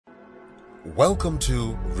Welcome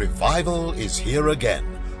to Revival is Here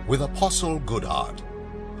Again with Apostle Goodheart.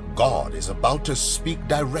 God is about to speak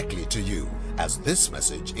directly to you as this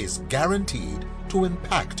message is guaranteed to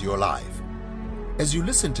impact your life. As you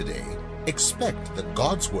listen today, expect that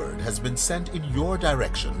God's word has been sent in your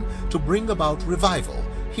direction to bring about revival,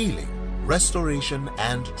 healing, restoration,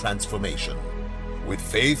 and transformation. With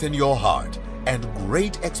faith in your heart and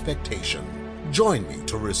great expectation, join me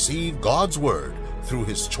to receive God's word through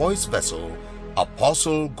his choice vessel,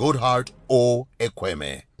 Apostle Goodheart O.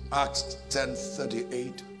 Ekweme. Acts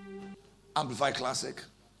 10:38, Amplified Classic.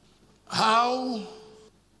 How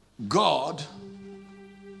God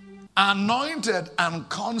anointed and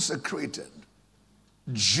consecrated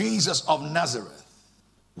Jesus of Nazareth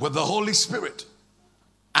with the Holy Spirit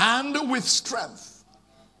and with strength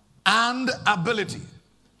and ability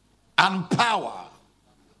and power.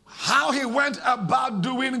 How he went about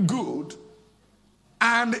doing good,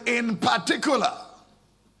 and in particular,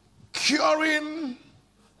 curing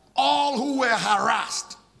all who were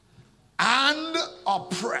harassed and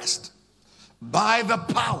oppressed by the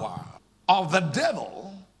power of the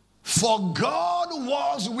devil, for God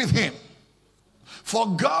was with him. For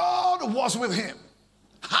God was with him.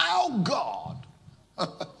 How God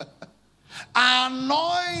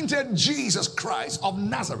anointed Jesus Christ of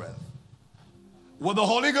Nazareth with the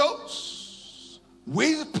Holy Ghost,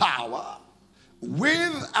 with power,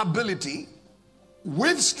 with ability,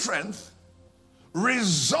 with strength,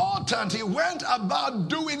 resultant, he went about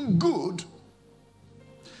doing good,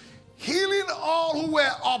 healing all who were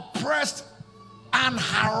oppressed and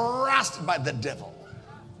harassed by the devil.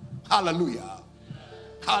 Hallelujah.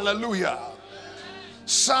 Hallelujah.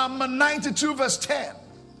 Psalm 92 verse 10.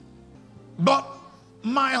 But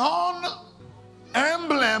my own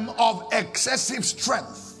emblem of excessive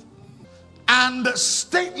strength and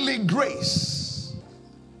stately grace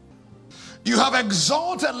you have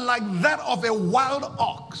exalted like that of a wild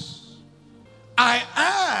ox. I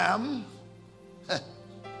am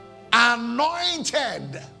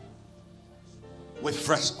anointed with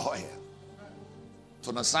fresh oil. So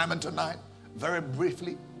an assignment tonight, very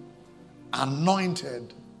briefly,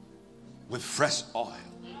 anointed with fresh oil.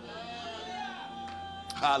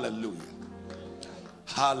 Hallelujah.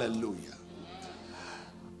 Hallelujah.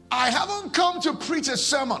 I haven't come to preach a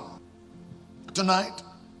sermon tonight.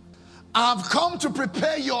 I've come to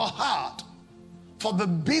prepare your heart for the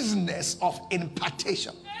business of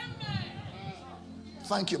impartation.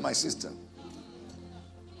 Thank you, my sister.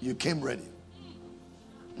 You came ready.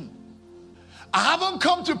 I haven't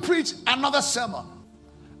come to preach another sermon.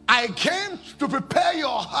 I came to prepare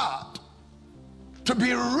your heart to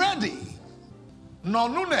be ready.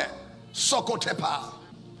 Nonune sokotepa.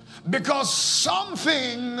 Because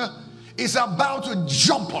something is about to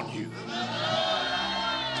jump on you.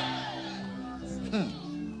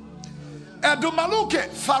 Edumaluke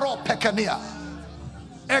faro pekania.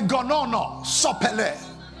 Egonono sopele.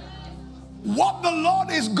 What the Lord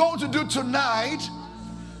is going to do tonight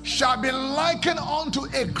shall be likened unto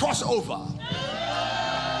a crossover.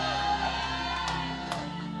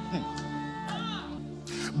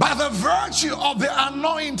 By the virtue of the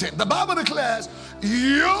anointing, the Bible declares,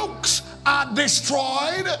 yokes are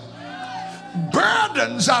destroyed,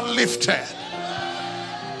 burdens are lifted.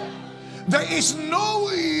 There is no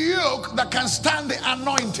yoke that can stand the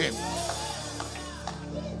anointing.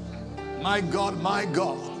 My God, my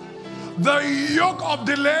God. The yoke of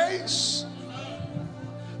delays,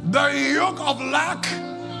 the yoke of lack,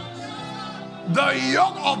 the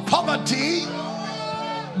yoke of poverty,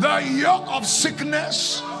 the yoke of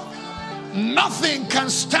sickness, nothing can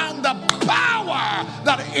stand the power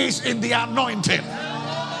that is in the anointing.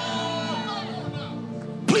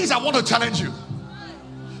 Please, I want to challenge you.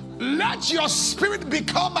 Let your spirit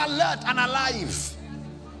become alert and alive.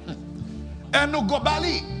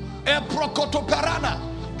 Enugobali, eprokotoperana,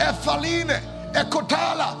 efaline,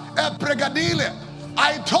 ekotala, epregadile.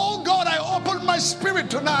 I told God I opened my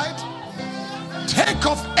spirit tonight. Take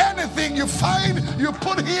off anything you find, you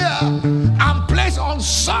put here, and place on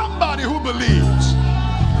somebody who believes.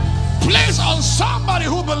 Place on somebody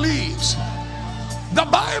who believes. The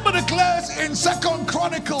Bible declares in 2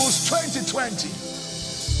 Chronicles 20:20.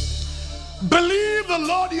 Believe the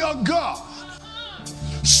Lord your God,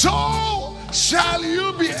 so shall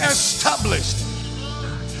you be established.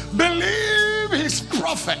 Believe his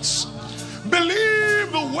prophets.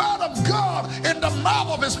 Believe the word of God in the mouth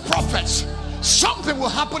of his prophets. Something will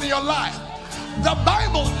happen in your life. The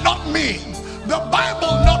Bible, not me. The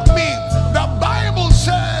Bible, not me. The Bible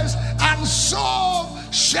says, and so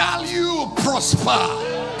shall you prosper.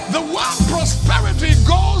 The word prosperity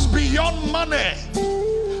goes beyond money.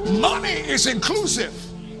 Money is inclusive.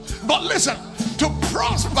 But listen, to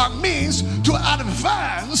prosper means to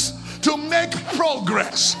advance, to make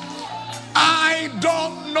progress. I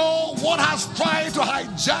don't know what has tried to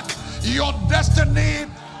hijack your destiny.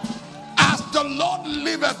 As the Lord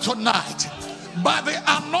liveth tonight, by the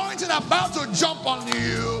anointing about to jump on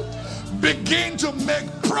you, begin to make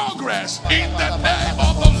progress in the name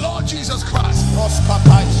of the Lord Jesus Christ.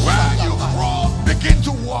 Where you crawl, begin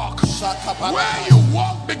to walk. Where you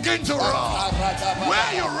walk, begin to run.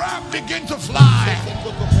 Where you run, begin to fly.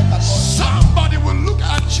 Somebody will look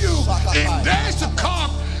at you in days to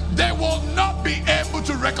come. They will not be able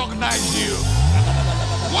to recognize you.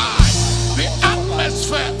 Why? The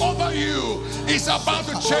atmosphere over you is about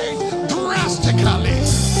to change drastically,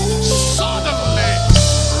 suddenly,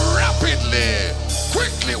 rapidly,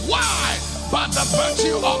 quickly. Why? By the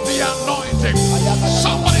virtue of the anointing.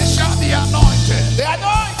 Somebody shout the anointing. The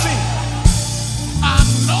anointing.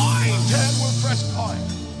 Anointed with fresh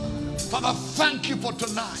oil. Father, thank you for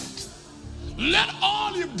tonight. Let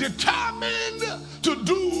all you've determined to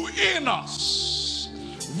do in us,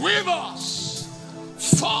 with us,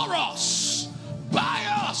 for us, by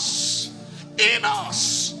us, in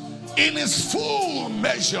us, in its full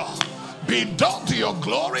measure, be done to your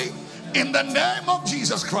glory in the name of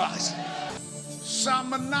Jesus Christ.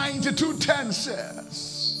 Psalm 92:10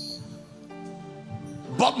 says,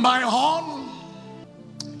 but my horn,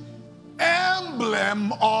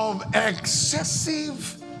 emblem of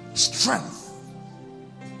excessive strength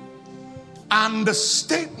and the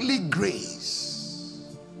stately grace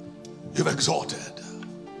you've exalted,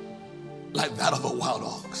 like that of a wild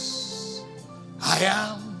ox, I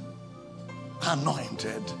am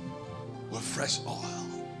anointed with fresh oil.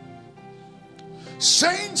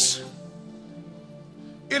 Saints,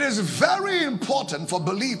 it is very important for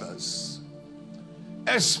believers,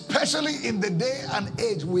 especially in the day and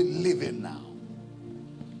age we live in now,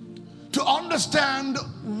 to understand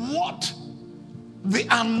what the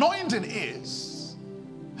anointing is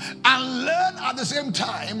and learn at the same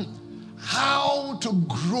time how to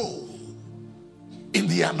grow in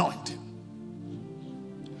the anointing.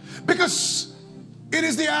 Because it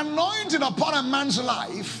is the anointing upon a man's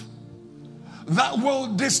life that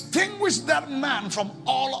will distinguish that man from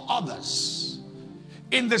all others.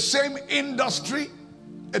 In the same industry,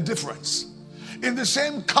 a difference. In the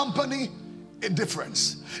same company, a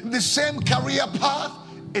difference. In the same career path,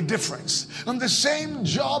 a difference. In the same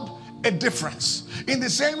job, a difference. In the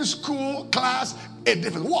same school class, a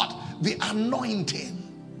difference. What? The anointing.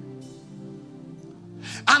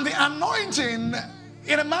 And the anointing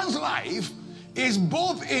in a man's life is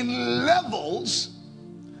both in levels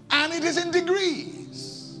and it is in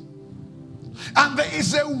degrees. And there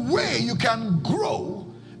is a way you can grow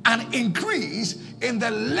and increase in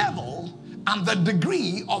the level and the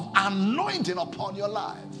degree of anointing upon your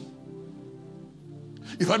life.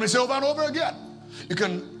 You've heard me say over and over again, you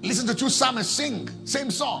can listen to two psalmists sing,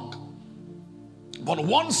 same song. But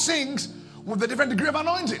one sings with a different degree of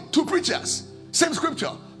anointing. Two preachers, same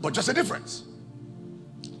scripture, but just a difference.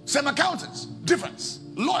 Same accountants, difference.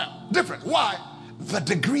 Lawyer, difference. Why? The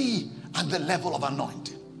degree and the level of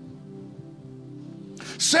anointing.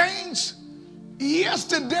 Saints,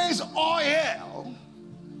 yesterday's oil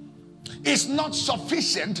is not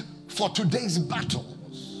sufficient for today's battles.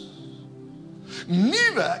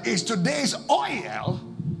 Neither is today's oil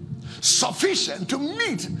sufficient to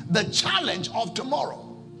meet the challenge of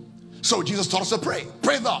tomorrow. So Jesus taught us to pray.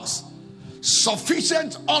 Pray thus: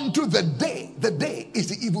 sufficient unto the day is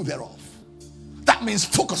the evil thereof. That means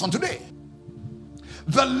focus on today.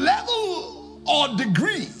 The level or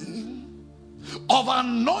degree of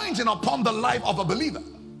anointing upon the life of a believer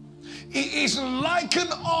is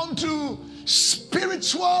likened unto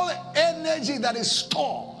spiritual energy that is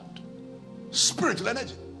stored. Spiritual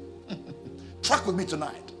energy. Track with me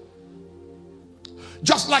tonight.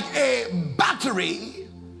 Just like a battery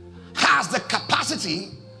has the capacity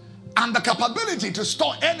and the capability to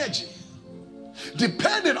store energy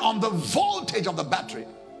depending on the voltage of the battery,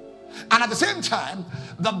 and at the same time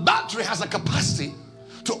the battery has a capacity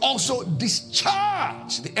to also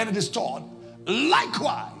discharge the energy stored.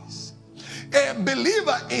 Likewise, a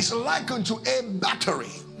believer is likened to a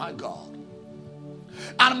battery, my God.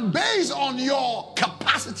 And based on your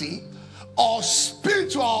capacity or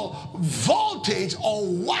spiritual voltage or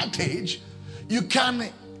wattage, you can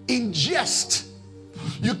ingest,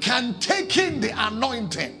 you can take in the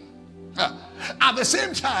anointing. At the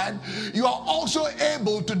same time, you are also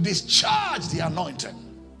able to discharge the anointing.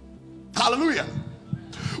 Hallelujah.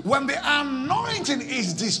 When the anointing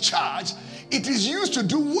is discharged, it is used to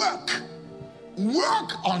do work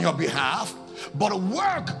on your behalf, but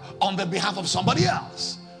work on the behalf of somebody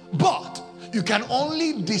else. But you can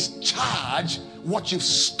only discharge what you've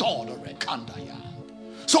stored already.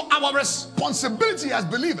 So our responsibility as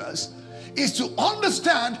believers is to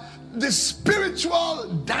understand the spiritual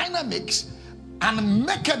dynamics and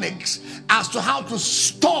mechanics as to how to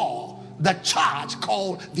store the charge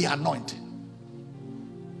called the anointing.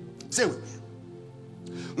 Say with me.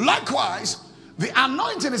 Likewise, the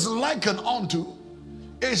anointing is likened unto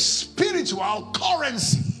a spiritual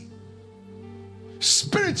currency,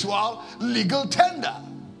 spiritual legal tender.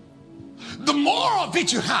 The more of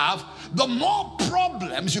it you have, the more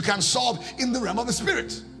problems you can solve in the realm of the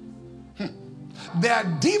spirit. There are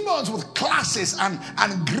demons with classes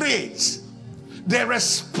and grades. They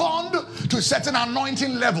respond to certain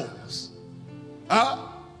anointing levels.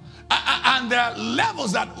 And there are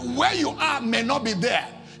levels that where you are may not be there.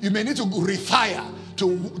 You may need to refire,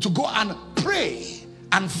 to go and pray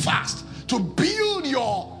and fast, to build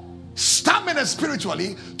your stamina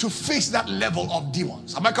spiritually to face that level of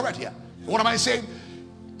demons. Am I correct here? What am I saying?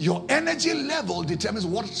 Your energy level determines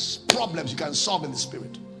what problems you can solve in the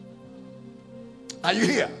spirit. Are you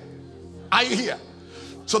here? Are you here?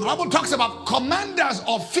 So the Bible talks about commanders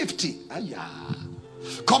of 50.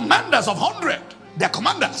 Commanders of 100. They're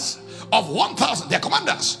commanders. Of 1,000. They're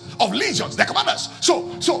commanders. Of legions. They're commanders. So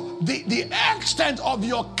the extent of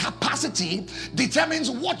your capacity determines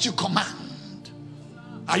what you command.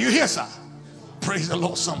 Are you here, sir? Praise the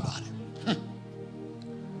Lord, somebody.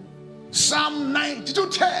 Psalm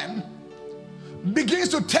 92:10 begins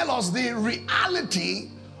to tell us the reality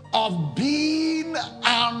of being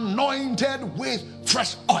anointed with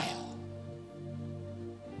fresh oil.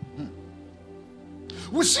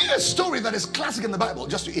 We see a story that is classic in the Bible,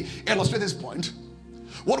 just to illustrate this point.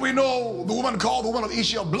 What we know, the woman called the woman of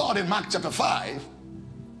issue of blood in Mark chapter 5.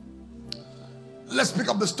 Let's pick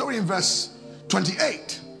up the story in verse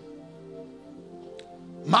 28.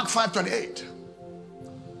 Mark 5:28.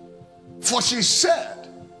 For she said,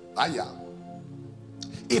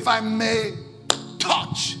 if I may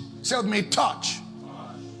touch, say with me, touch,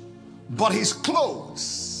 but his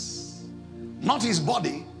clothes, not his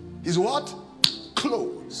body, his what?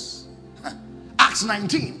 Clothes. Acts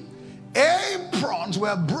 19. Aprons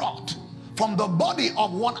were brought from the body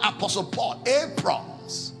of one apostle Paul.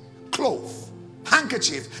 Aprons, cloth,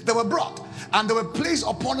 handkerchief, they were brought and they were placed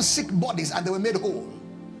upon sick bodies and they were made whole.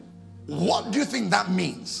 What do you think that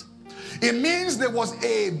means? It means there was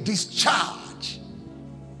a discharge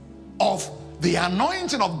of the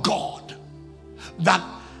anointing of God that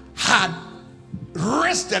had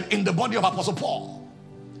rested in the body of Apostle Paul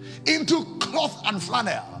into cloth and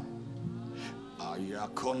flannel.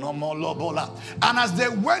 And as they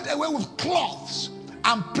went away with cloths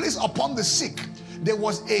and placed upon the sick, there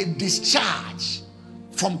was a discharge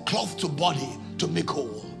from cloth to body to make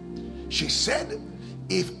whole. She said,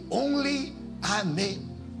 if only I may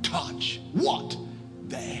touch what?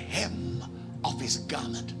 The hem of his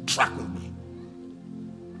garment. Track with me.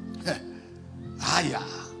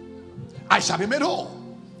 I shall be made whole.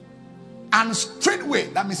 And straightway,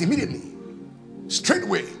 that means immediately,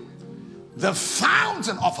 straightway, the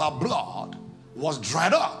fountain of her blood was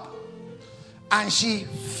dried up, and she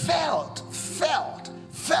felt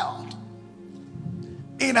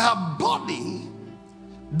in her body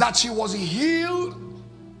that she was healed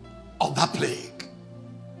of that plague.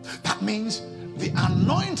 That means the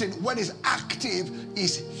anointing, when it's active,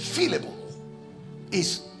 is feelable,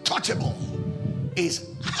 is touchable,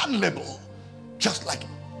 is handleable, just like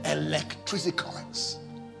electricity currents.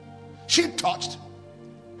 She touched,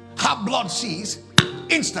 her blood ceased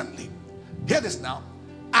instantly. Hear this now.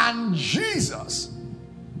 And Jesus,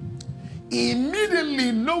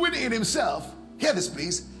 immediately knowing in himself, hear this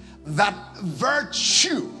please, that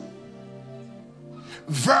virtue,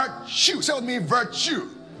 say with me, virtue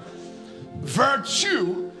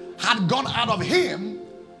had gone out of him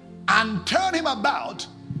and turned him about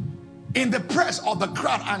in the press of the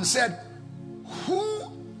crowd and said, who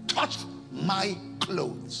touched my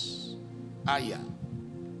clothes?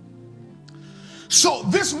 So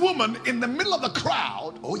this woman in the middle of the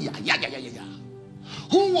crowd,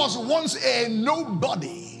 who was once a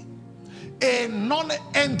nobody, a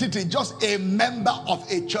non-entity, just a member of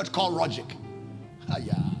a church called Rogic,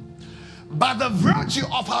 by the virtue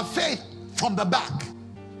of her faith from the back,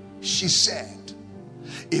 she said,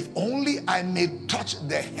 if only I may touch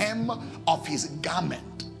the hem of his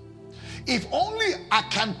garment, if only I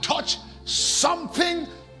can touch something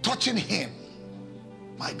touching him,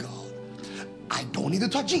 my God, I don't need to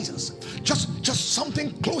touch Jesus, just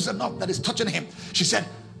something close enough that is touching him. She said,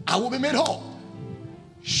 I will be made whole.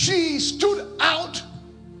 She stood out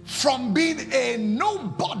from being a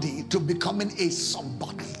nobody to becoming a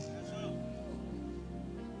somebody.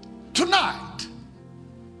 Tonight,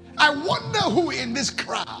 I wonder who in this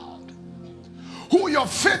crowd, who your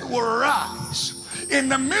faith will rise. In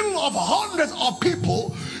the middle of hundreds of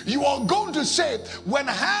people, you are going to say, when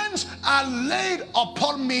hands are laid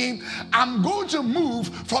upon me, I'm going to move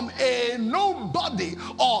from a nobody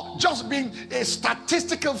or just being a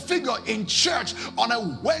statistical figure in church on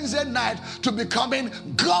a Wednesday night to becoming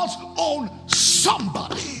God's own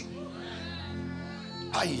somebody.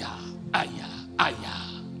 Aya, aya, aya.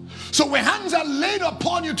 So when hands are laid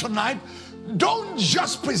upon you tonight, don't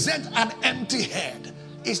just present an empty head.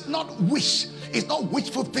 It's not wish. It's not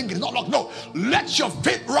wishful thinking. It's not like, no. Let your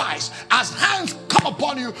faith rise. As hands come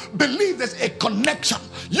upon you, believe there's a connection.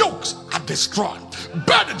 Yokes are destroyed.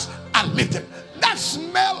 Burdens are lifted. That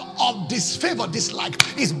smell of disfavor,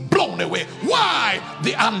 dislike is blown away. Why?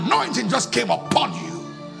 The anointing just came upon you.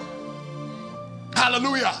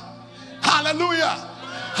 Hallelujah. Hallelujah.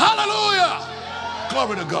 Hallelujah.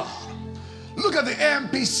 Glory to God. Look at the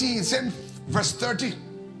AMPC. It's in verse 30.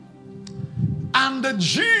 And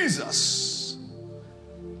Jesus,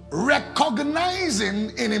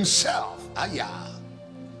 recognizing in himself that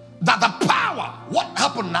the power, what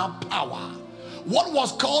happened now? Power. What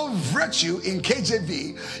was called virtue in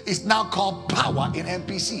KJV is now called power in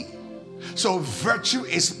MPC. So virtue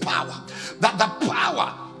is power. That the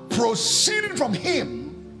power proceeding from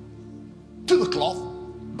him to the cloth,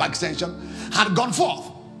 by extension, had gone forth,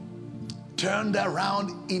 turned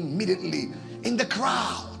around immediately in the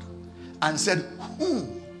crowd and said, who?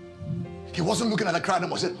 He wasn't looking at the crowd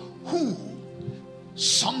anymore. He said, who?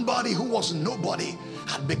 Somebody who was nobody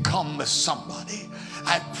had become a somebody.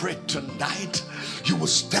 I pray tonight you will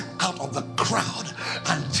step out of the crowd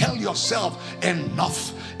and tell yourself,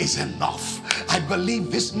 enough is enough. I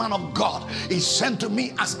believe this man of God is sent to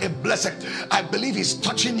me as a blessing. I believe he's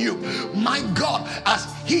touching you. My God, as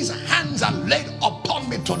his hands are laid upon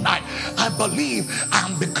me tonight, I believe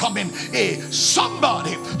I'm becoming a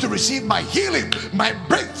somebody to receive my healing, my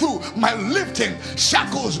breakthrough, my lifting.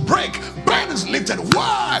 Shackles break, burdens lifted.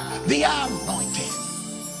 Why? The anointing.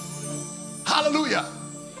 Hallelujah.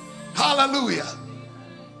 Hallelujah.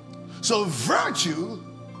 So virtue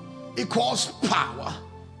equals power,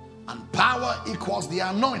 and power equals the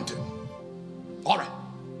anointing. All right,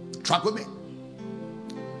 track with me.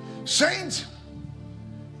 Saints,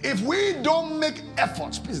 if we don't make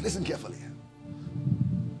efforts, please listen carefully,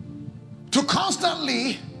 to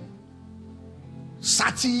constantly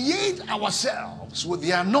satiate ourselves with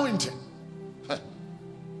the anointing,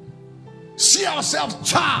 see ourselves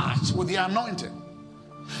charged with the anointing.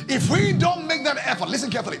 If we don't make that effort, listen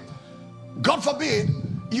carefully, God forbid,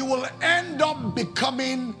 you will end up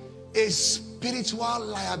becoming a spiritual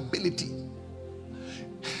liability.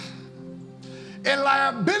 A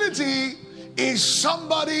liability is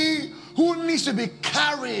somebody who needs to be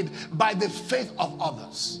carried by the faith of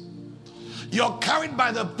others. You're carried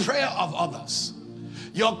by the prayer of others.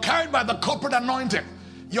 You're carried by the corporate anointing.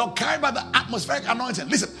 You're carried by the atmospheric anointing.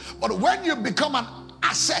 Listen, but when you become an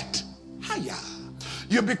asset,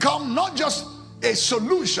 you become not just a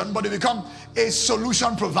solution, but you become a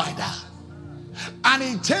solution provider. And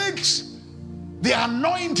it takes the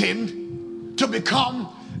anointing to become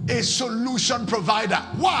a solution provider.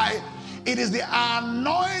 Why? It is the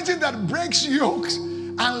anointing that breaks yokes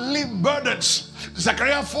and lifts burdens.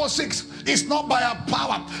 Zechariah 4:6. It's not by our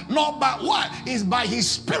power, not by what? It's by his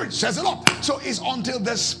spirit, says the Lord. So it's until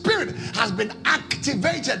the spirit has been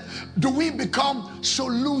activated do we become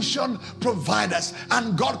solution providers.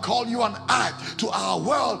 And God called you and I to our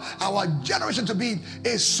world, our generation, to be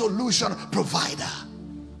a solution provider.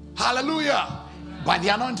 Hallelujah. By the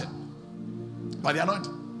anointing. By the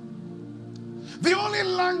anointing. The only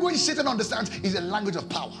language Satan understands is the language of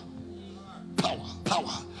power. Power,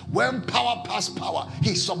 power. When power passed power,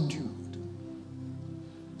 he subdued.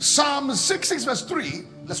 Psalm 66 verse 3,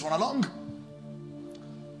 let's run along.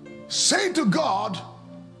 Say to God,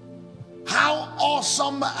 how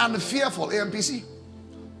awesome and fearful, AMPC,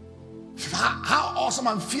 how awesome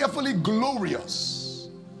and fearfully glorious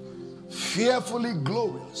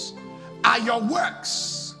are your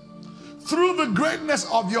works through the greatness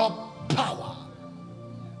of your power.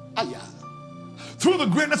 Through the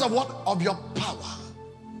greatness of what? Of your power.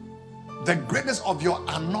 The greatness of your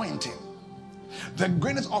anointing. The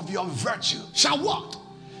greatness of your virtue. Shall what?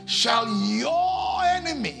 Shall your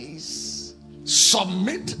enemies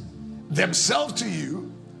submit themselves to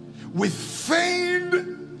you with feigned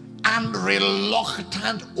and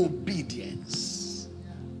reluctant obedience?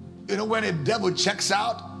 You know, when a devil checks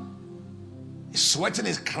out, he's sweating,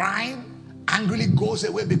 he's crying, angrily goes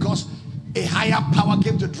away because a higher power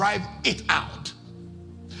came to drive it out.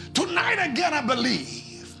 Tonight again, I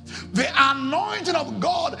believe the anointing of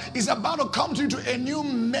God is about to come to you to a new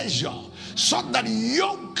measure so that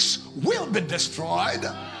yokes will be destroyed.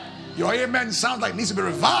 Your amen sounds like it needs to be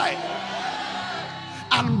revived.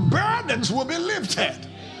 And burdens will be lifted.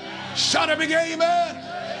 Shout a big amen.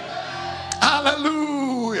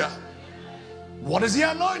 Hallelujah. What is the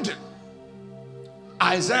anointing?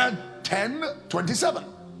 Isaiah 10:27.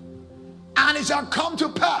 And it shall come to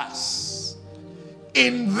pass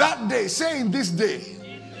in that day, saying this day,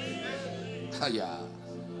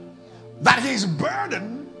 that his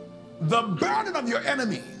burden, the burden of your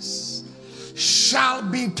enemies, shall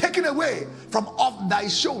be taken away from off thy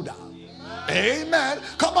shoulder. Amen.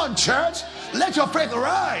 Come on, church. Let your faith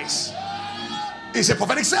rise. It's a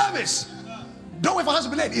prophetic service. Don't wait for us to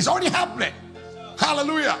be late. It's already happening.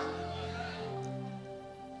 Hallelujah.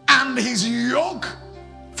 And his yoke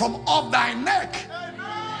from off thy neck.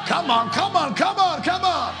 Come on, come on, come on, come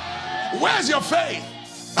on. Where's your faith?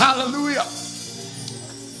 Hallelujah.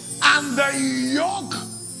 And the yoke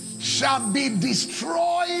shall be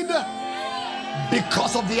destroyed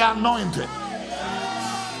because of the anointing.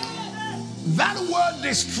 That word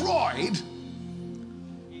destroyed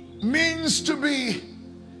means to be,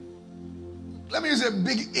 let me use a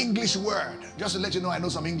big English word just to let you know I know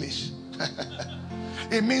some English.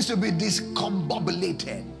 It means to be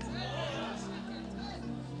discombobulated.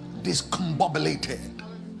 Discombobulated.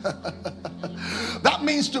 That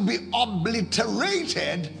means to be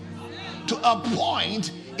obliterated to a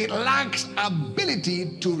point it lacks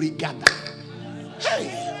ability to regather.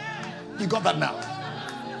 Hey, you got that now?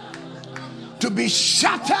 To be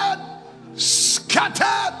shattered,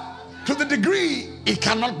 scattered to the degree it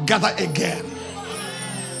cannot gather again.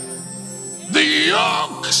 The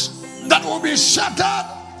yokes that will be shattered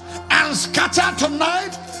and scattered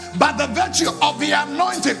tonight by the virtue of the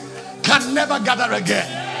anointing can never gather again.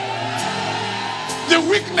 The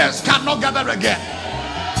weakness cannot gather again.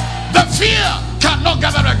 The fear cannot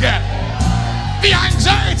gather again. The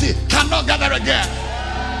anxiety cannot gather again.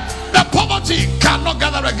 The poverty cannot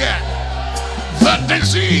gather again. The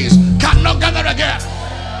disease cannot gather again.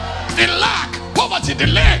 The lack, poverty,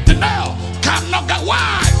 delay, denial cannot gather.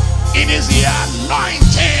 Why? It is the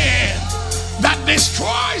anointing that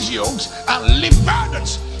destroys yokes and lifts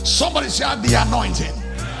burdens. Somebody shout the anointing.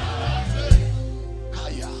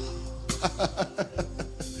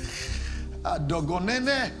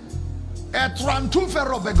 Adogonene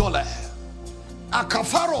etrantufero begole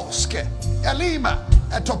akafaroske elima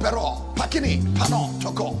etopero pakini pano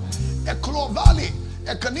toko eklovali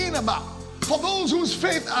ekaninaba. For those whose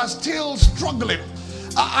faith are still struggling,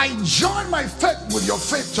 I join my faith with your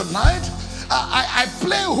faith tonight. I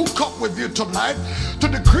play hook up with you tonight to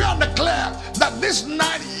decree and declare that this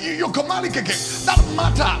night that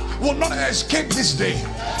matter will not escape this day.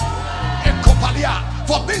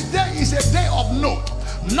 For this day is a day of note.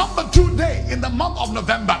 Number 2 day in the month of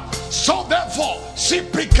November. So therefore,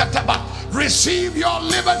 receive your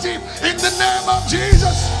liberty in the name of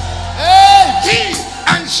Jesus. He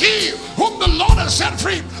and she whom the Lord has set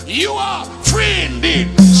free, you are free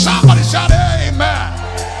indeed. Somebody shout amen.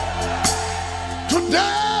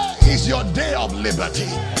 Today is your day of liberty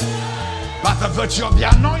by the virtue of the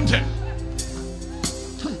anointing.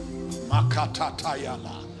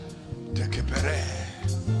 Makatatayala dekepere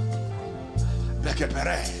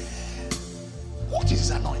dekepere. What is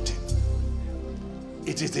anointing?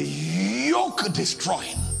 It is the yoke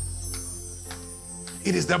destroying.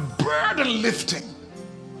 It is the burden lifting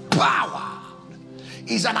power.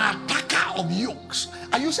 Is an attacker of yokes.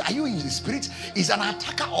 Are you in the spirit? Is an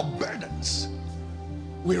attacker of burdens.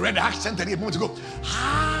 We read Acts 10:38 moments ago.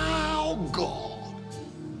 How God,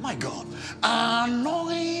 my God,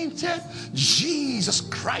 anointed Jesus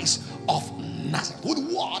Christ of Nazareth. With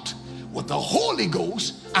what? With the Holy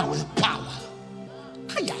Ghost and with power.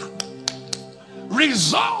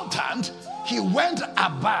 Resultant, he went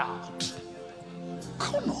about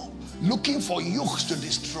looking for yokes to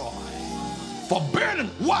destroy, for burden.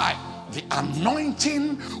 Why? The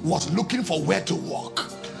anointing was looking for where to walk.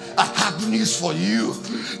 I have news for you,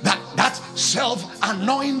 that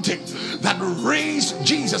self-anointing that raised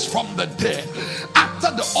Jesus from the dead,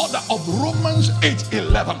 after the order of Romans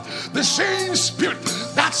 8:11, the same spirit,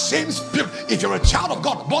 that same spirit, if you're a child of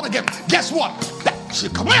God, born again, guess what?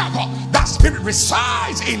 That spirit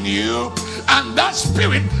resides in you, and that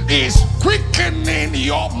spirit is quickening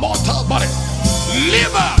your mortal body.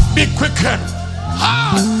 Liver be quickened,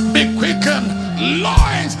 heart be quickened,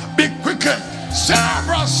 loins be quickened,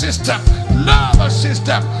 cerebral system, nervous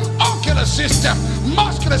system, okay. muscular system.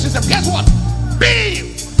 Muscular system. Guess what?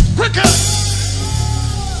 Be quicker.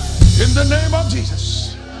 In the name of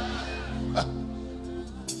Jesus.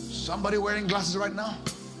 Somebody wearing glasses right now?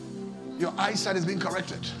 Your eyesight is being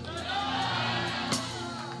corrected.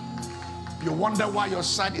 You wonder why your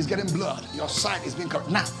sight is getting blurred. Your sight is being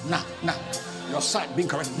corrected. Now. Your sight being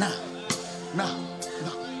corrected. Now.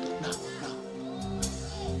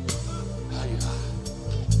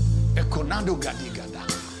 Ekonando gadigada.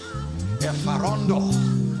 Efarondo.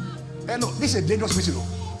 No, this is a dangerous mission.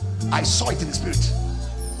 I saw it in the spirit.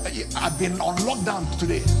 I've been on lockdown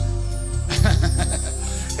today.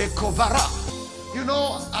 Ekovara. You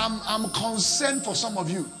know, I'm concerned for some of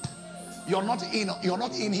you. You're not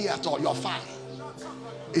in here at all. You're far.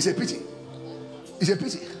 It's a pity. It's a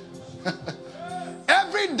pity.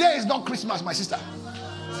 Every day is not Christmas, my sister.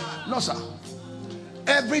 No, sir.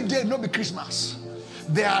 Every day not be Christmas.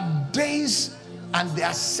 There are days and there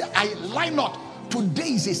are I lie not.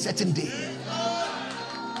 Today is a certain day.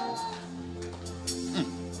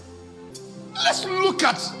 Let's look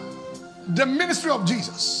at the ministry of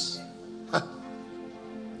Jesus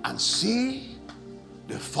and see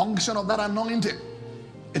the function of that anointing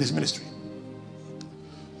in his ministry.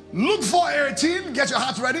 Luke 4:18, get your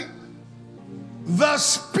heart ready. The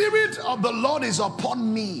Spirit of the Lord is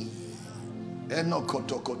upon me.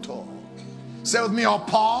 Say with me,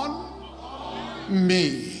 upon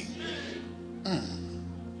me.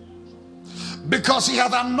 Because he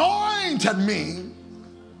hath anointed me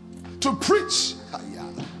to preach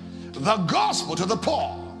the gospel to the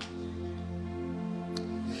poor.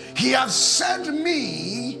 He has sent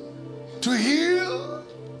me to heal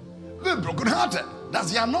the brokenhearted.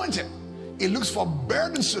 That's the anointing. It looks for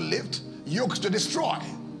burdens to lift, yokes to destroy.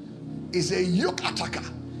 It's a yoke attacker.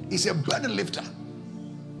 It's a burden lifter.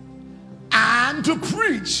 And to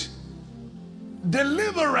preach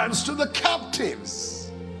deliverance to the captives.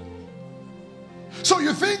 So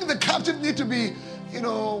you think the captives need to be,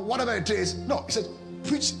 whatever it is. No, it says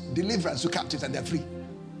preach deliverance to captives and they're free.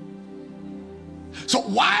 So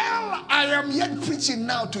while I am yet preaching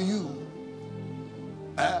now to you,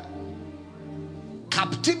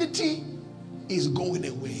 captivity is going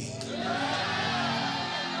away.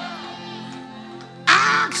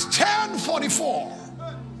 Acts 10:44.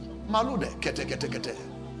 Malude kete.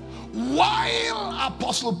 While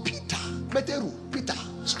Apostle Peter,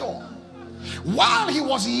 Storm, while he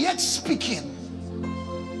was yet speaking,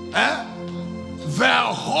 the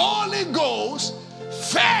Holy Ghost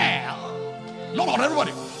fell. Not on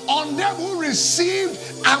everybody, on them who received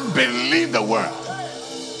and believed the word.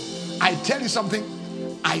 I tell you something,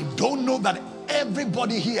 I don't know that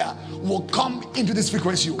everybody here will come into this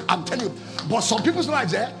frequency. I'm telling you, but some people's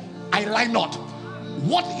lives I lie not.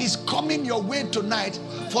 What is coming your way tonight,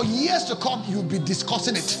 for years to come, you'll be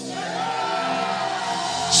discussing it.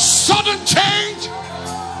 Sudden change,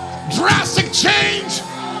 drastic change,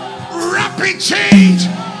 rapid change,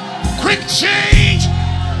 quick change.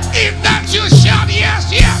 If that you shout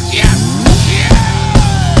yes, yes, yes, yes.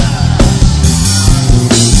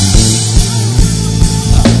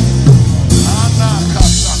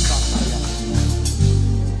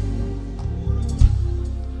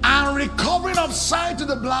 And recovering of sight to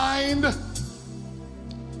the blind,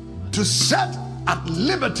 to set at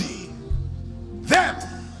liberty them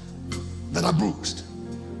that are bruised,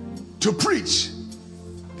 to preach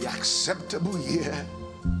the acceptable year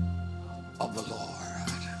of the Lord.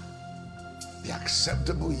 The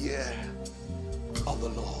acceptable year of the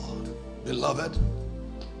Lord. Beloved,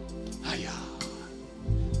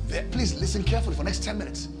 please listen carefully for the next 10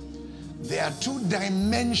 minutes. There are two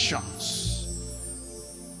dimensions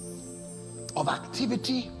of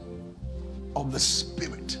activity of the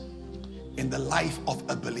Spirit in the life of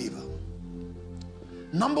a believer.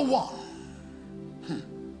 Number one,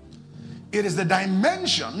 it is the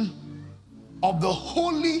dimension of the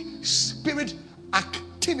Holy Spirit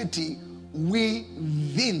activity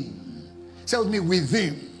within. Say with me,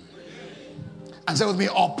 within. And say with me,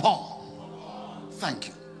 upon. Thank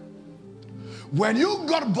you. When you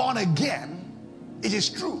got born again, it is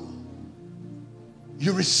true,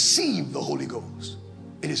 you receive the Holy Ghost.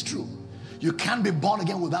 It is true. You can't be born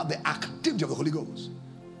again without the activity of the Holy Ghost.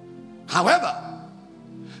 However,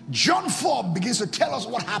 John 4 begins to tell us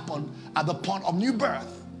what happened at the point of new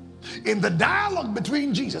birth. In the dialogue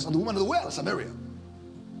between Jesus and the woman of the well of Samaria,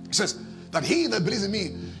 it says that he that believes in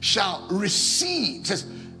me shall receive. It says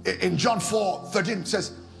in John 4:13, it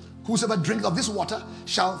says, whosoever drinketh of this water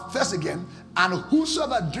shall thirst again, and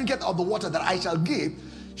whosoever drinketh of the water that I shall give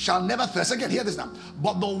shall never thirst again. Hear this now.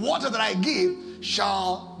 But the water that I give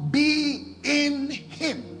shall be in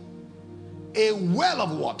him a well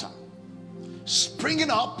of water springing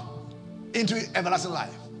up into everlasting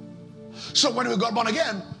life. So when we got born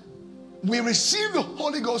again, we received the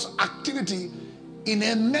Holy Ghost activity in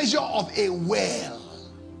a measure of a well.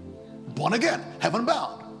 Born again, heaven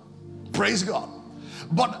bound. Praise God.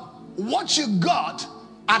 But what you got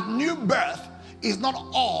at new birth is not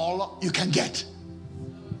all you can get.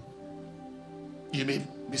 You may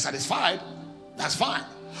be satisfied, that's fine.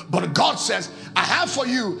 But God says, I have for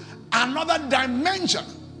you another dimension,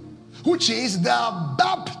 which is the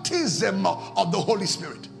baptism of the Holy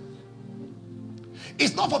Spirit.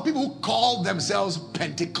 It's not for people who call themselves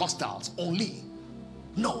Pentecostals only.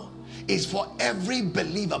 No, it's for every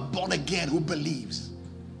believer born again who believes.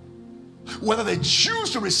 Whether they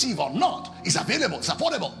choose to receive or not, it's available, it's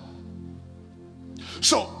affordable.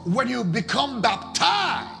 So when you become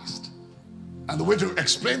baptized, and the way to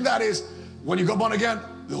explain that is, when you got born again,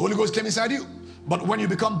 the Holy Ghost came inside you. But when you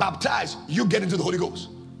become baptized, you get into the Holy Ghost.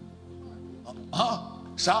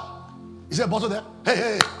 Sir, is there a bottle there?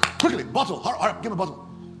 Hey, quickly, bottle, hurry up, give me a bottle.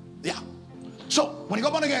 Yeah. So when you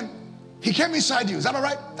got born again, he came inside you. Is that all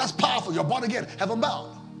right? That's powerful. You're born again, heaven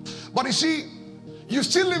bound. But you see, you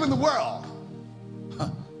still live in the world.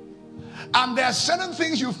 And there are certain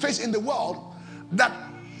things you face in the world that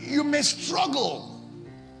you may struggle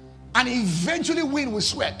and eventually win with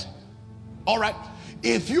sweat. All right?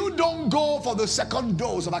 If you don't go for the second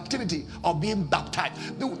dose of activity of being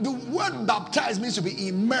baptized, the word baptized means to be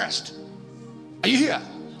immersed. Are you here?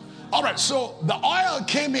 All right, so the oil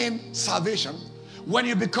came in salvation. When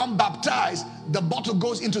you become baptized, the bottle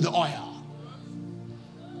goes into the oil.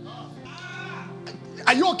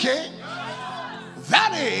 Are you okay?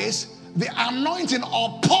 That is the anointing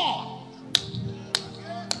upon.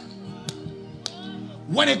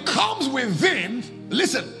 When it comes within,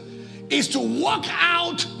 listen, is to work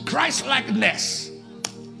out Christ-likeness.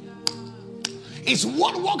 It's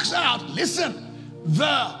what works out, listen,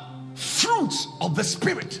 the fruits of the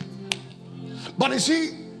Spirit. But you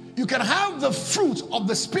see, you can have the fruit of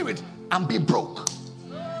the Spirit and be broke.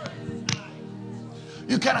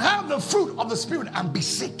 You can have the fruit of the Spirit and be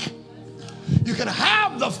sick. You can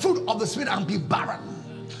have the fruit of the Spirit and be barren.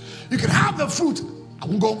 You can have the fruit, I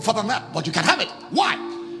won't go further than that, but you can have it. Why?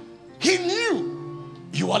 He knew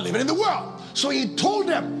you are living in the world. So he told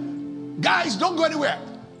them, guys, don't go anywhere.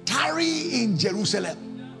 Tarry in Jerusalem.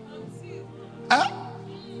 Huh?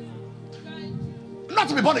 Not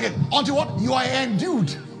to be born again. Until what? You are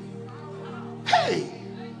endued. Hey.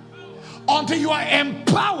 Until you are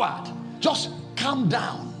empowered. Just calm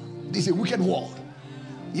down. This is a wicked world.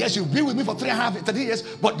 Yes, you've been with me for 30 years,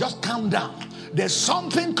 but just calm down. There's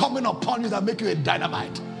something coming upon you that make you a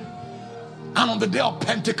dynamite. And on the day of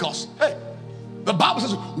Pentecost, hey, the Bible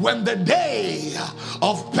says when the day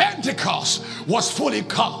of Pentecost was fully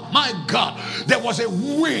come, my God, there was a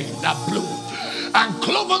wind that blew, and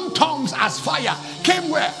cloven tongues as fire came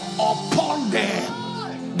where? Upon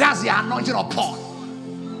them. That's the anointing upon.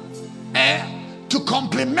 To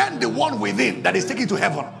complement the one within that is taken to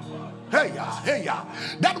heaven. Hey, yeah.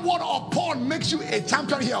 That word upon makes you a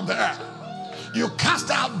champion here on the earth. You cast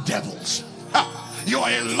out devils. You are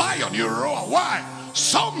a lion, you roar. Why?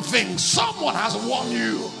 Someone has won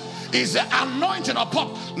you. Is the anointing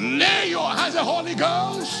upon. Lay your hands, the Holy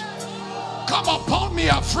Ghost. Come upon me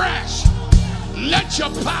afresh. Let your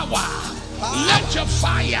power, let your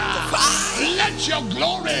fire, let your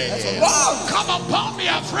glory come upon me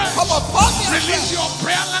afresh. Release your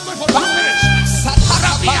prayer language for 2 minutes.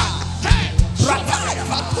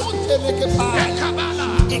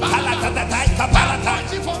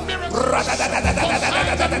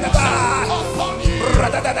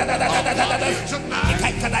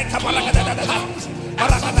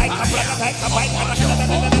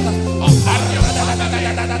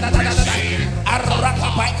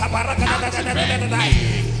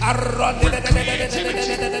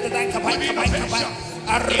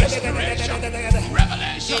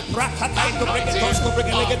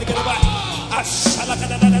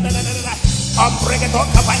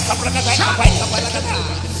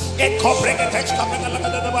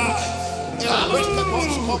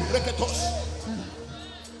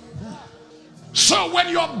 So when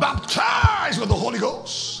you're baptized with the Holy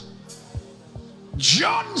Ghost,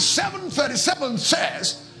 John 7:37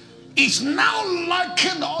 says, it's now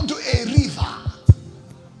likened unto a river,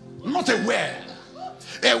 not a well.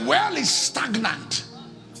 A well is stagnant.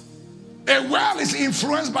 A well is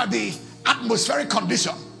influenced by the atmospheric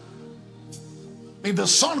condition. If the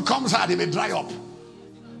sun comes out, it may dry up,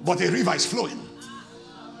 but a river is flowing.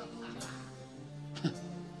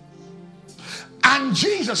 And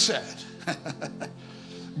Jesus said,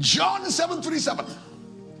 John 7:37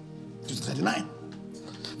 to 39.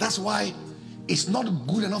 That's why It's not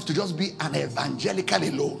good enough to just be an evangelical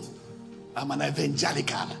alone. I'm an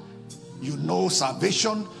evangelical. You know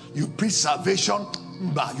salvation, you preach salvation,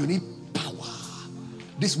 but you need power.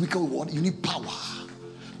 This wicked word, you need power.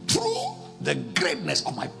 Through the greatness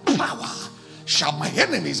of my power shall my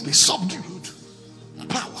enemies be subdued.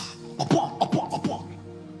 Power upon.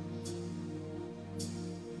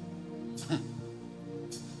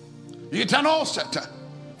 Eternal set.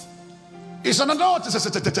 It's an adult.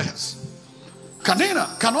 Kanina,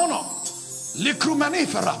 kanono, likrumani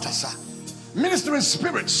feratasa. Ministering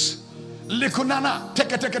spirits, likunana,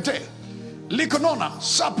 teke, likunona,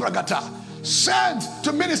 sapragata. Sent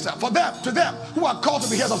to minister for them, to them who are called to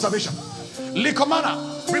be heirs of salvation. Likomana,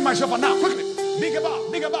 bring my chauffeur now, quickly. Big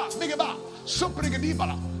about.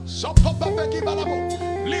 Suprigadibala, Sopopabekibalabo,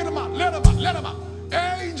 Lerama.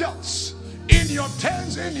 Angels in your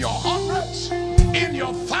tens, in your hundreds, in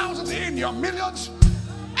your thousands, in your millions,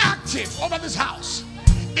 active over this house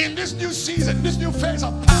in this new season, this new phase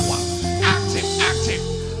of power. Active.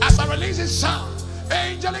 As I release this sound,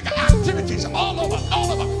 angelic activities all over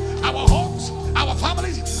our homes, our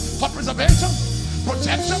families, for preservation,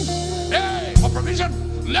 protection, for provision.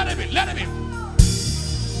 Let it be.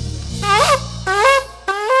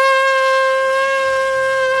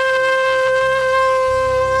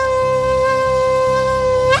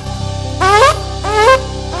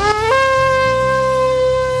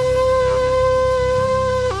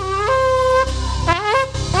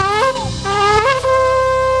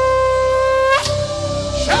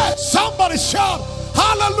 Somebody shout,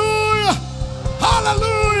 hallelujah,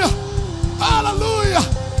 hallelujah, hallelujah.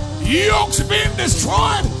 Yokes being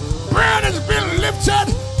destroyed, burdens being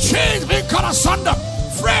lifted, chains being cut asunder,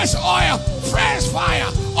 fresh oil, fresh fire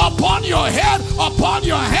upon your head, upon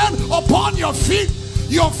your hand, upon your feet.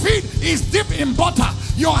 Your feet is dipped in butter.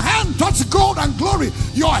 Your hand touches gold and glory.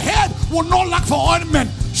 Your head will not lack for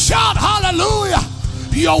ointment. Shout hallelujah.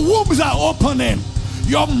 Your wombs are opening.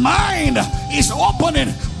 Your mind is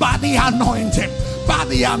opening by the anointing. By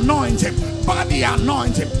the anointing. By the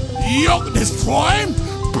anointing. Yoke destroying,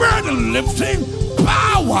 burden lifting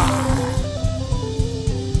power.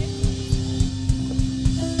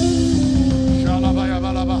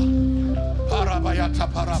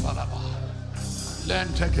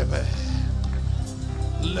 Lentekebe.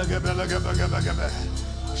 Legebe.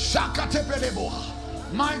 Shakatepelebo.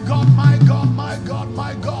 My God.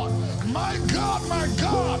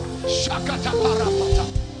 Shakataparapata.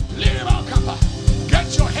 Lirakapa.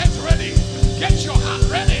 Get your head ready. Get your heart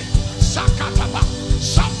ready. Sakatapa.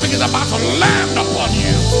 Something is about to land upon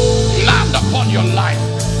you. Land upon your life.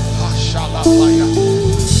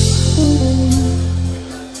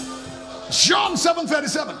 John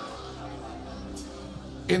 7:37.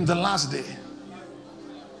 In the last day.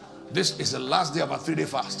 This is the last day of our 3-day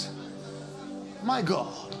fast. My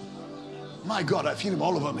God, I feel him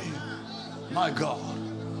all over me. My God.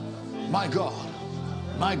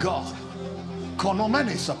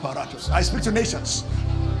 Konomeni separatus. I speak to nations.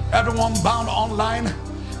 Everyone bound online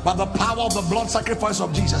by the power of the blood sacrifice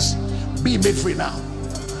of Jesus. Be made free now.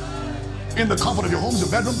 In the comfort of your homes, your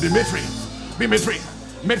bedroom, be made free. Be made free.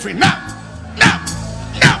 Made free now.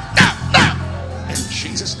 In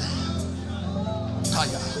Jesus' name.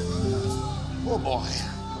 Taya. Oh boy.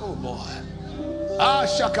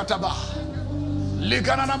 Shakataba.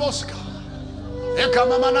 Liganana Mosca.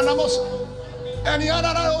 Ekamamana Namosa. And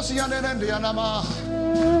Yanaros Yanama.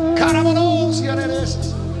 Karamanos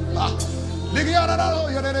Yanes. Ligianaro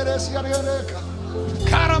Yanes Yaneka.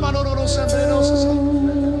 Karamano Sembrinos.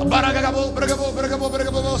 Baragabo.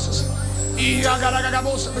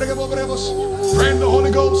 Pray in the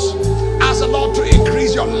Holy Ghost. Ask the Lord to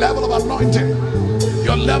increase your level of anointing.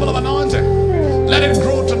 Your level of anointing. Let it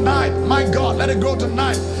grow tonight. My God, let it grow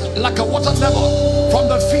tonight. Like a water level. From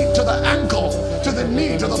the feet to the ankle, to the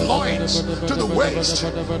knee, to the loins, to the waist.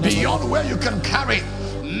 Beyond where you can carry.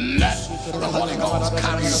 Let the Holy Ghost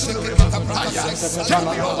carry you to the river. Take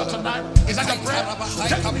me over tonight. Is that a prayer?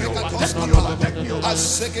 Take me over.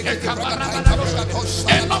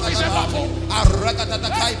 Enough is enough.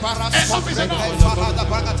 Enough is enough.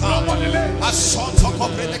 No more delay.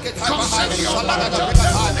 Concerning your life.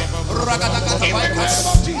 In the name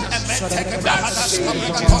of Jesus. Some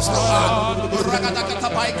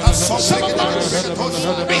of us,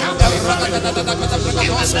 we have to in the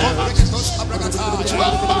name of Jesus.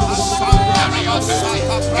 12 months. Carry on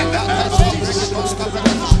in the name of Jesus.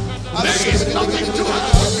 There is nothing too hard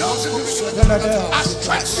for God to do. I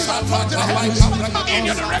stretch the hands in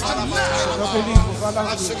your direction now.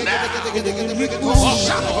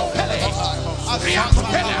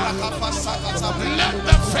 Let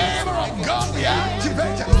the favor of God be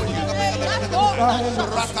activated for you.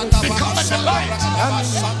 Become a delight.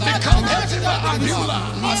 Become Hezbollah and Beulah.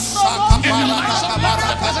 In the lives of men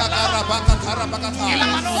represented.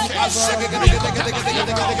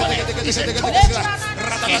 Is a toast.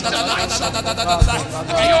 Is the lights of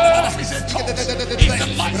your home is a toast. Is the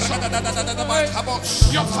lights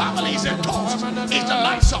of your family is a toast. Is the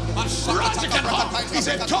lights of Radical Home is a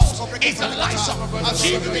toast. Is the lights of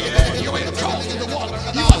GBA. You're a toast in the world.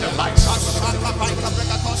 You are the lights of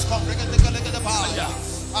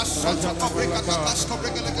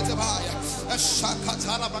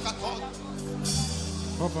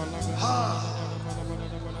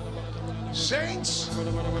Saints,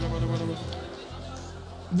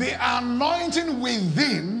 the anointing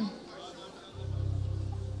within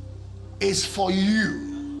is for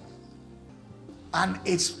you, and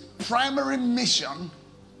its primary mission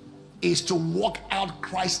is to walk out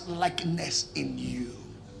Christ likeness in you.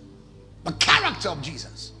 The character of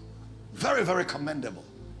Jesus, very, very commendable.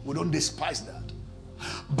 We don't despise that.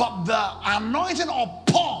 But the anointing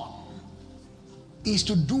upon is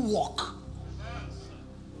to do work,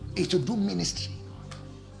 is to do ministry,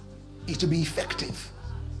 is to be effective.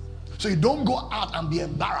 So you don't go out and be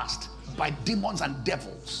embarrassed by demons and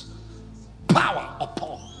devils. Power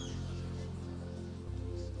upon.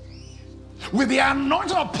 With the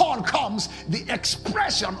anointing upon comes the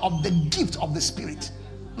expression of the gift of the Spirit.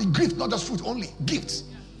 The gift, not just fruit only, gifts.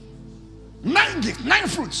 9 gifts, 9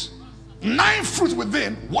 fruits. 9 fruits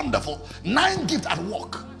within, wonderful. 9 gifts at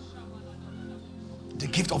work. The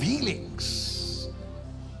gift of healings,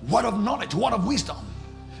 word of knowledge, word of wisdom,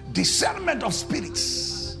 discernment of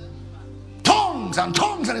spirits, tongues and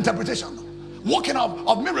interpretation, working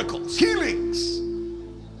of miracles, healings,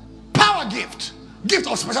 power gift, gift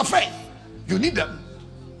of special faith. You need them.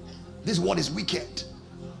 This word is wicked.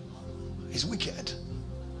 It's wicked.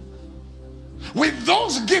 With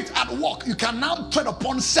those gifts at work, you can now tread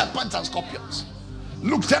upon serpents and scorpions.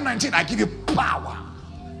 Luke 10:19, I give you power,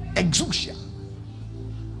 exousia,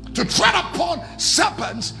 to tread upon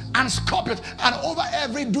serpents and scorpions and over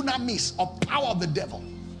every dunamis or power of the devil.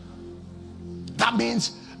 That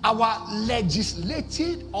means our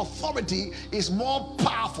legislative authority is more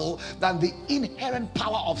powerful than the inherent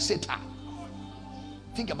power of Satan.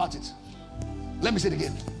 Think about it. Let me say it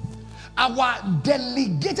again. Our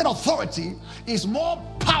delegated authority is more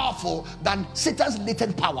powerful than Satan's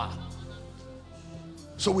latent power.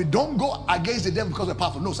 So we don't go against the devil because we're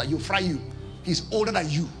powerful. No, sir, you fry you. He's older than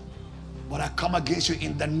you. But I come against you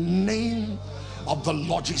in the name of the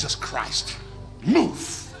Lord Jesus Christ.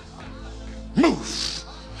 Move. Move.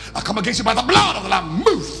 I come against you by the blood of the Lamb.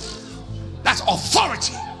 Move. That's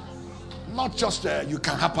authority. Not just you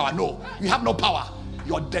can have power. No, you have no power.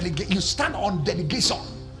 You stand on delegation.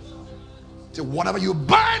 So whatever you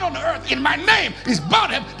bind on earth in my name is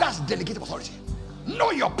bound him. That's delegated authority.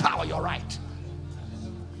 Know your power, your right.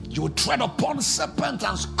 You tread upon serpents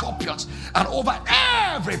and scorpions and over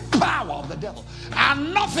every power of the devil.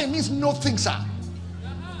 And nothing means nothing, sir.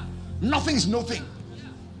 Nothing is nothing.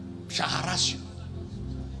 Shall harass you.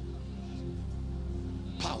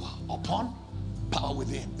 Power upon, power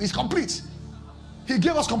within. It's complete. He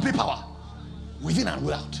gave us complete power within and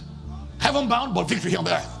without. Heaven bound, but victory here on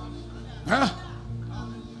the earth. Huh?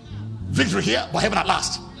 Victory here, but heaven at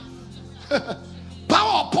last.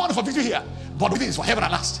 Power upon for victory here, but within is for heaven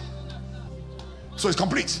at last. So it's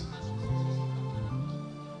complete.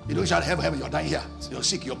 You don't shout heaven, heaven, you're dying here. You're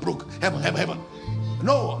sick, you're broke. Heaven, heaven, heaven.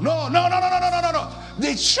 No.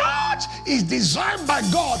 The church is designed by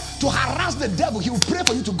God to harass the devil. He will pray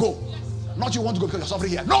for you to go. Not you want to go because you're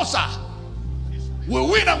suffering here. No, sir. We'll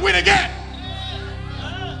win and win again.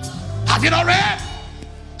 Have you not read?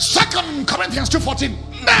 2 Corinthians 2:14.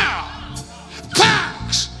 Now,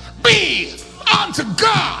 thanks be unto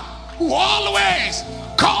God who always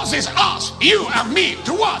causes us, you and me,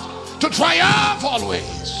 to what? To triumph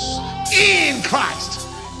always in Christ.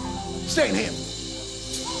 Stay in him.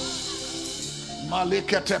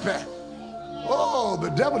 Oh, the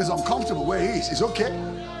devil is uncomfortable where he is. It's okay.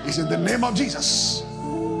 It's in the name of Jesus.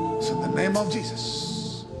 It's in the name of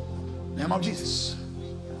Jesus. Name of Jesus.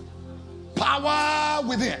 Power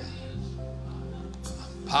within.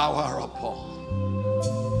 Power upon.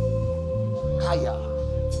 Higher.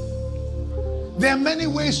 There are many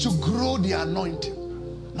ways to grow the anointing.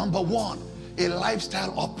 Number 1, a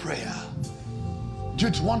lifestyle of prayer.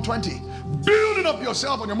 Jude 1:20. Building up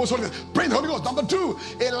yourself on your most holy Ghost. Pray the Holy Ghost. Number 2,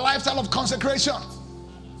 a lifestyle of consecration.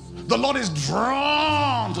 The Lord is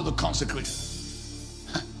drawn to the consecrated.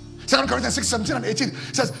 2 Corinthians 6:17 and 18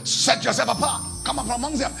 says, set yourself apart. Come up from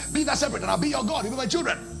among them. Be thou separate, and I'll be your God. You'll be my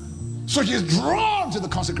children. So he is drawn to the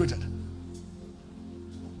consecrated.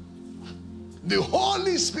 The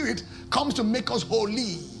Holy Spirit comes to make us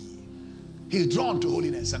holy. He's drawn to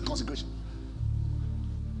holiness and consecration.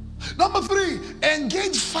 Number 3,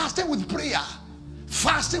 engage fasting with prayer.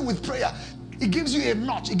 Fasting with prayer. It gives you a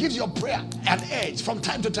notch. It gives your prayer an edge from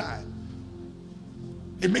time to time.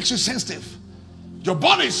 It makes you sensitive. Your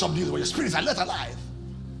body is subdued, but your spirit is alert, alive.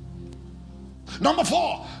 Number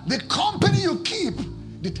 4, the company you keep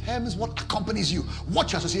determines what accompanies you.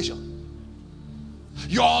 What's your association?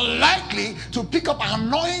 You're likely to pick up an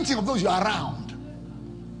anointing of those you're around.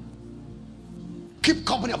 Keep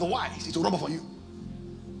company of the wise. It's a rubber for you.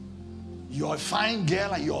 You're a fine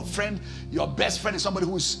girl and your friend, your best friend is somebody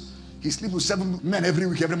he sleeps with 7 men every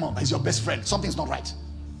week, every month. He's your best friend. Something's not right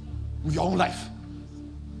with your own life.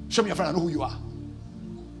 Show me your friend, I know who you are.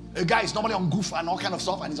 A guy is normally on goof and all kind of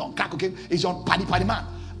stuff, and he's on crack cocaine. He's on pally man.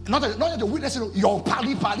 Not just the witness, your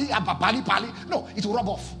pally. No, it will rub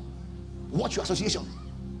off. What's your association?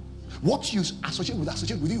 What you associate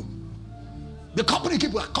with you. The company you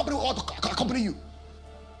keep will accompany you.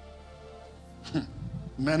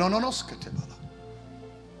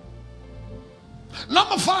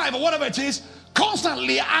 Number 5, or whatever it is,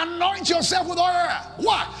 constantly anoint yourself with oil.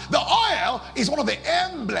 Why? The oil is one of the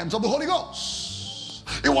emblems of the Holy Ghost.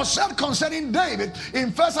 It was said concerning David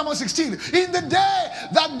in 1 Samuel 16, in the day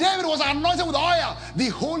that David was anointed with oil,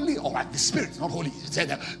 the Spirit, not holy, it said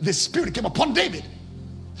that the Spirit came upon David.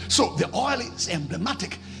 So the oil is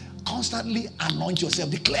emblematic. Constantly anoint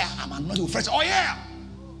yourself. Declare, I'm anointed with fresh oil.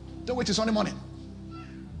 Don't wait till Sunday morning.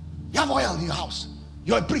 You have oil in your house.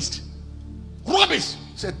 You're a priest. Rubbish.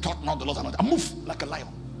 Said, taught not the Lord's anointed. I move like a lion.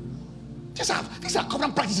 These are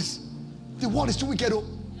covenant practices. The world is too wicked.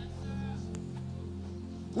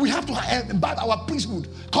 We have to imbibe our priesthood.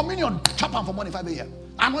 Communion, chop on for morning 5 a.m.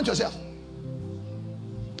 Anoint yourself.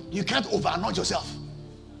 You can't over-anoint yourself.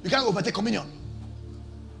 You can't overtake communion.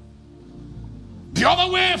 The other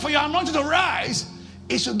way for your anointing to rise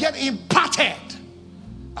is to get imparted.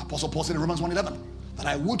 Apostle Paul said in Romans 1:11, that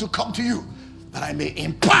I would to come to you, that I may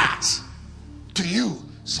impart to you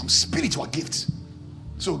some spiritual gifts.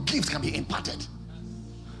 So gifts can be imparted.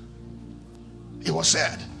 It was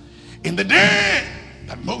said, in the day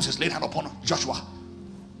that Moses laid hand upon Joshua,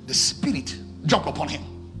 the Spirit jumped upon him.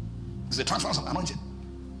 It's the transference of anointing.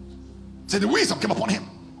 So the wisdom came upon him.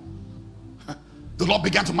 The Lord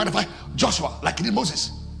began to magnify Joshua like he did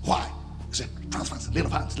Moses. Why? He said, transference, lay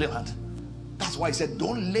of hands, lay of hands. That's why he said,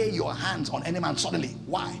 don't lay your hands on any man suddenly.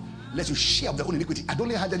 Why? Lest you share of their own iniquity. I don't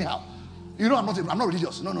lay hands anyhow. You know I'm not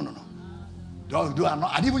religious. No.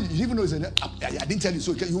 I didn't even know I didn't tell you,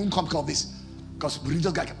 so you won't come of this. Because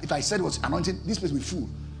religious guy, if I said it was anointing, this place will be full.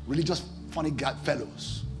 Religious funny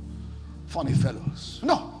fellows. Funny fellows.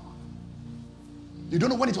 No. You don't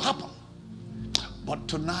know when it will happen. But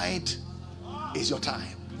tonight is your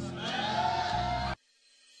time.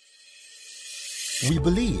 We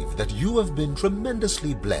believe that you have been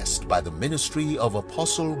tremendously blessed by the ministry of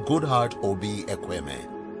Apostle Goodheart Obi Ekweme.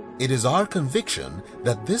 It is our conviction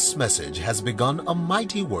that this message has begun a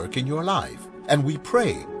mighty work in your life, and we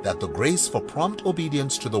pray that the grace for prompt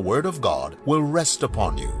obedience to the Word of God will rest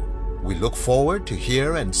upon you. We look forward to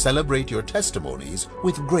hear and celebrate your testimonies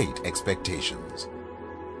with great expectations.